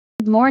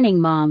Good morning,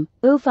 Mom.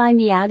 Oof, I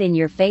meowed in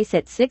your face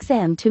at 6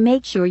 a.m. to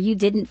make sure you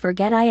didn't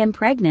forget I am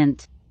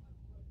pregnant.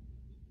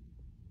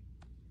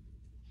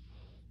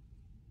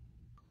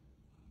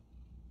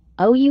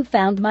 Oh, you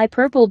found my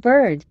purple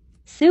bird.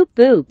 Soup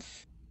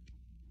boops.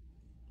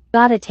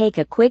 Gotta take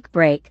a quick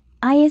break.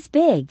 I is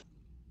big.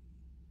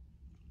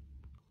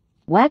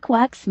 Whack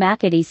whack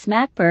smackety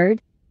smack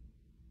bird.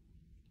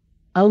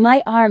 Oh,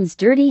 my arm's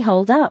dirty,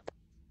 hold up.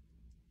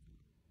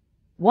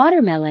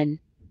 Watermelon.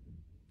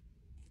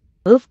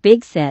 Oof,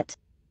 big set.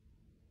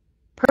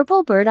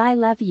 Purple bird, I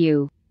love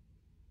you.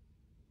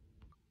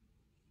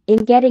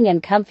 In getting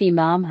uncomfy,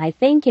 Mom, I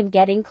think I'm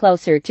getting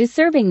closer to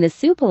serving the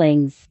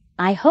souplings.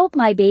 I hope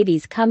my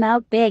babies come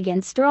out big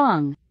and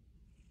strong.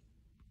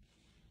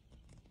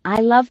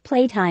 I love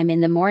playtime in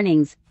the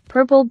mornings.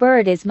 Purple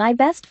bird is my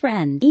best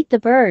friend. Eat the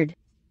bird.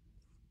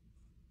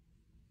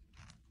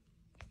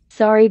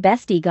 Sorry,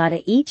 bestie,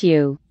 gotta eat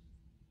you.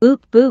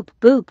 Boop, boop,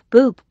 boop,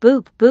 boop,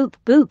 boop, boop,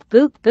 boop,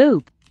 boop,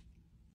 boop.